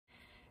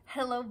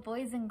Hello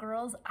boys and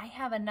girls, I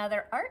have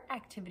another art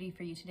activity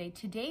for you today.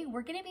 Today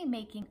we're going to be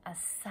making a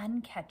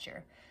sun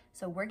catcher.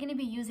 So we're going to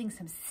be using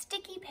some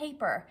sticky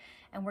paper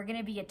and we're going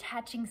to be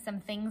attaching some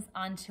things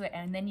onto it,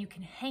 and then you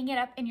can hang it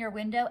up in your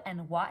window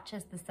and watch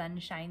as the sun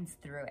shines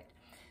through it.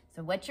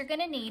 So what you're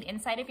going to need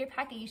inside of your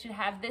packet, you should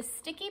have this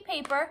sticky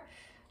paper.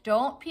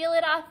 Don't peel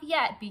it off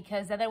yet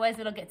because otherwise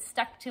it'll get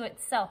stuck to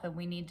itself and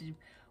we need to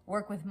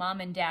work with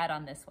mom and dad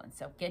on this one.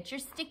 So get your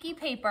sticky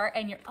paper,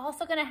 and you're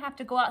also gonna have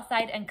to go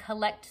outside and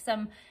collect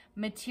some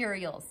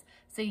materials.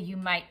 So you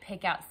might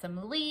pick out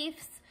some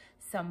leaves,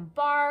 some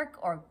bark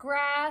or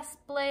grass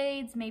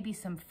blades, maybe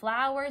some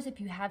flowers if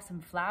you have some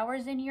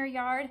flowers in your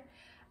yard.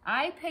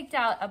 I picked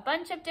out a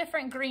bunch of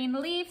different green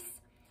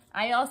leaves.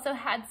 I also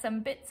had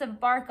some bits of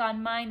bark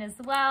on mine as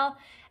well.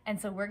 And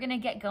so we're gonna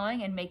get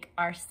going and make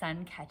our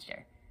sun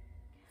catcher.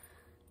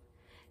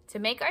 To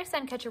make our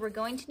sun catcher, we're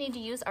going to need to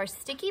use our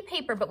sticky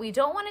paper, but we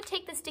don't want to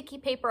take the sticky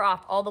paper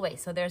off all the way.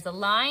 So there's a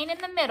line in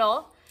the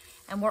middle,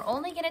 and we're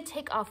only going to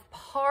take off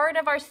part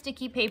of our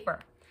sticky paper.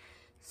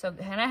 So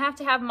you're gonna have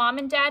to have mom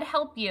and dad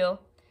help you,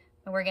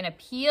 and we're gonna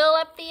peel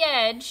up the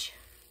edge.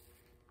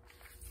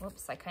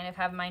 Whoops, I kind of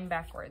have mine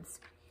backwards.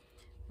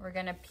 We're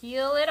gonna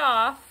peel it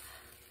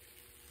off,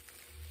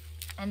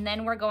 and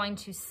then we're going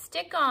to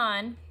stick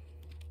on.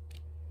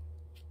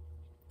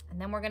 And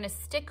then we're gonna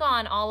stick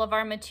on all of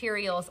our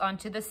materials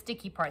onto the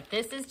sticky part.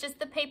 This is just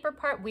the paper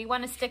part. We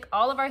wanna stick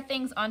all of our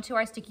things onto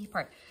our sticky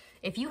part.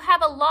 If you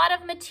have a lot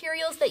of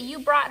materials that you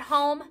brought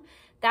home,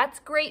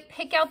 that's great.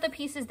 Pick out the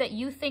pieces that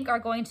you think are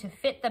going to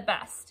fit the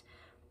best.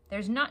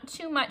 There's not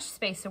too much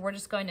space, so we're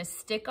just going to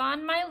stick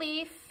on my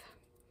leaf.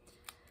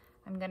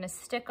 I'm gonna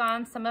stick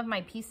on some of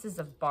my pieces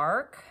of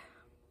bark.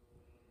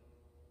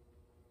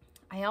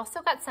 I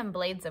also got some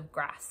blades of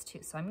grass too,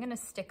 so I'm gonna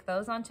stick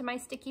those onto my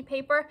sticky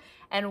paper.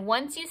 And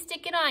once you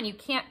stick it on, you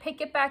can't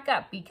pick it back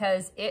up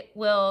because it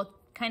will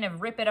kind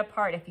of rip it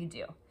apart if you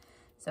do.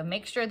 So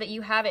make sure that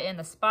you have it in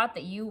the spot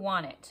that you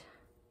want it.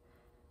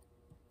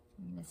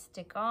 I'm gonna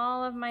stick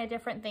all of my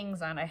different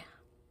things on. I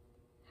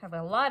have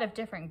a lot of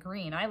different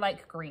green. I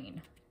like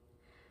green.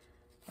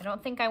 I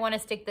don't think I want to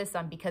stick this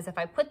on because if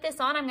I put this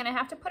on, I'm going to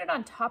have to put it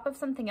on top of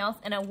something else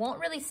and it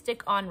won't really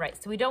stick on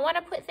right. So we don't want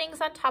to put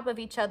things on top of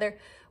each other.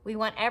 We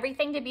want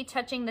everything to be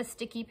touching the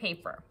sticky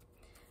paper.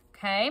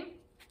 Okay.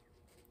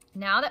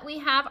 Now that we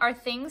have our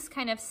things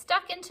kind of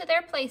stuck into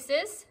their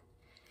places,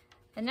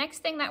 the next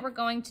thing that we're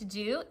going to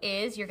do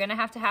is you're going to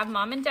have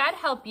mom and dad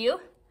help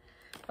you,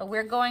 but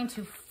we're going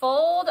to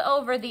fold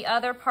over the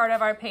other part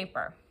of our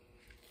paper.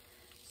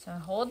 So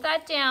hold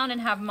that down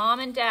and have mom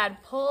and dad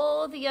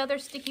pull the other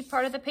sticky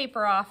part of the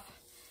paper off.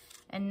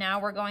 And now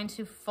we're going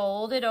to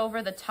fold it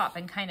over the top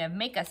and kind of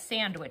make a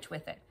sandwich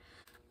with it.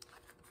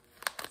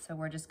 So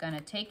we're just gonna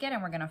take it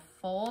and we're gonna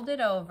fold it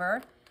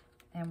over,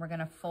 and we're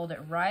gonna fold it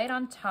right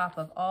on top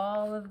of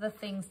all of the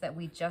things that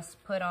we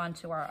just put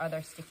onto our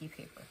other sticky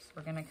papers.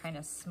 We're gonna kind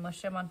of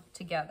smush them on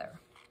together.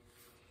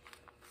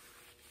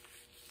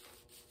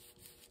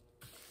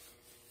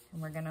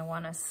 And we're gonna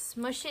wanna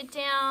smush it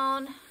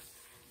down.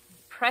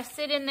 Press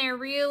it in there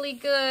really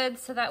good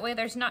so that way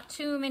there's not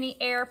too many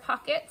air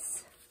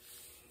pockets.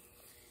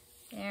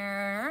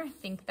 There, I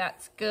think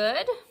that's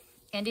good.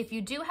 And if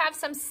you do have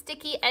some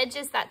sticky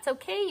edges, that's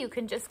okay. You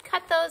can just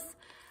cut those.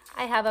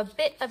 I have a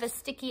bit of a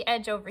sticky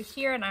edge over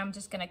here and I'm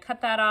just gonna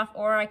cut that off,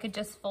 or I could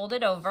just fold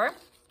it over.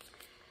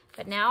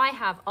 But now I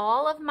have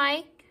all of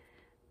my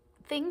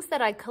things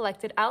that I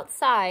collected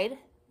outside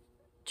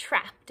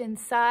trapped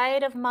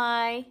inside of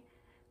my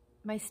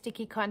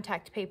sticky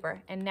contact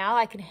paper. And now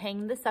I can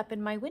hang this up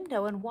in my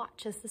window and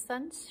watch as the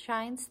sun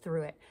shines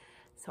through it.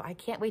 So I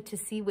can't wait to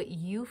see what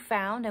you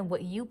found and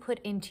what you put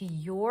into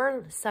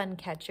your sun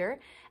catcher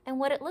and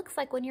what it looks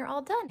like when you're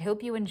all done. I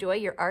hope you enjoy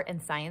your art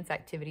and science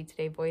activity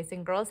today, boys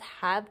and girls.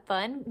 Have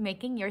fun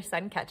making your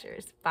sun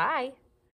catchers. Bye.